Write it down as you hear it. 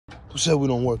Who said we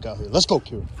don't work out here? Let's go,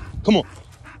 Kira. Come on.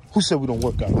 Who said we don't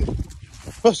work out here?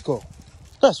 Let's go.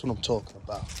 That's what I'm talking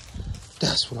about.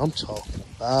 That's what I'm talking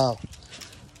about.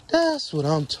 That's what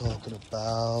I'm talking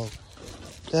about.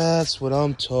 That's what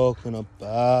I'm talking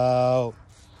about.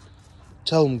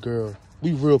 Tell him, girl,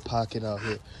 we real pocket out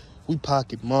here. We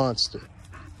pocket monster.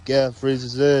 Gaff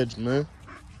raises edge, man.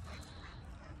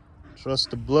 Trust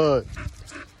the blood.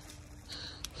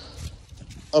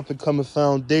 Up and coming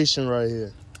foundation right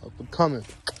here. Up and coming.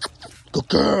 Good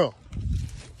girl.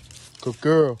 Good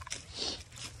girl.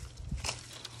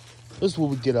 This is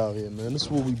what we get out here, man. This is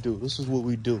what we do. This is what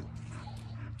we do.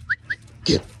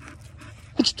 Get him.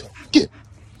 What you talking? Get him.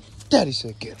 Daddy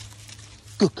said get him.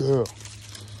 Good girl.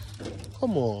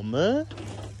 Come on, man.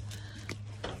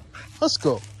 Let's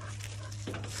go.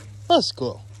 Let's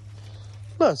go.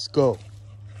 Let's go.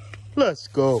 Let's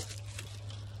go.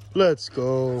 Let's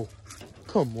go.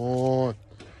 Come on.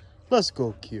 Let's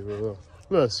go, Kira.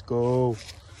 Let's go.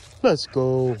 Let's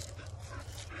go.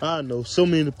 I know. So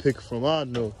many to pick from. I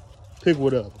know. Pick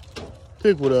whatever.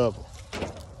 Pick whatever.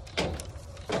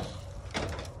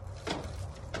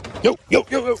 Yo, yo,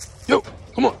 yo, yo, yo.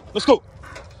 Come on. Let's go.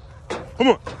 Come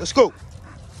on. Let's go.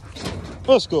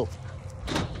 Let's go.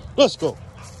 Let's go.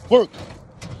 Work.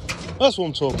 That's what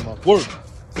I'm talking about. Work.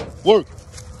 Work.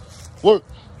 Work.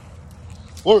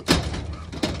 Work.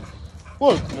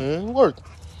 Work, man. Work.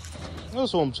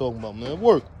 That's what I'm talking about, man.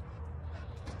 Work.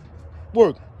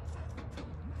 Work.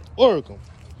 Work 'em.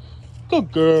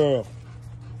 Good girl.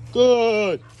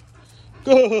 Good.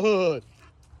 Good.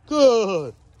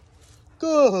 Good.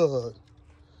 Good.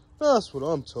 That's what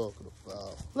I'm talking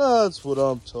about. That's what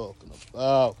I'm talking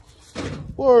about.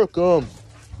 Work 'em.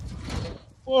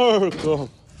 Work 'em.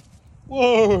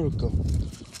 Work 'em.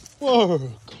 Work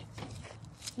 'em.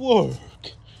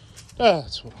 Work.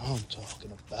 That's what I'm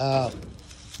talking about.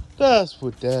 That's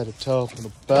what Daddy talking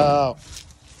about.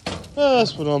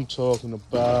 That's what I'm talking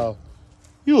about.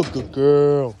 You a good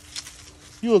girl.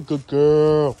 You a good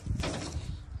girl.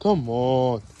 Come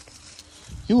on.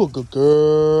 You a good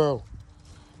girl.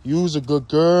 You's a good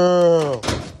girl.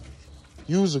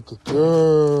 You's a good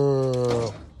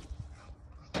girl.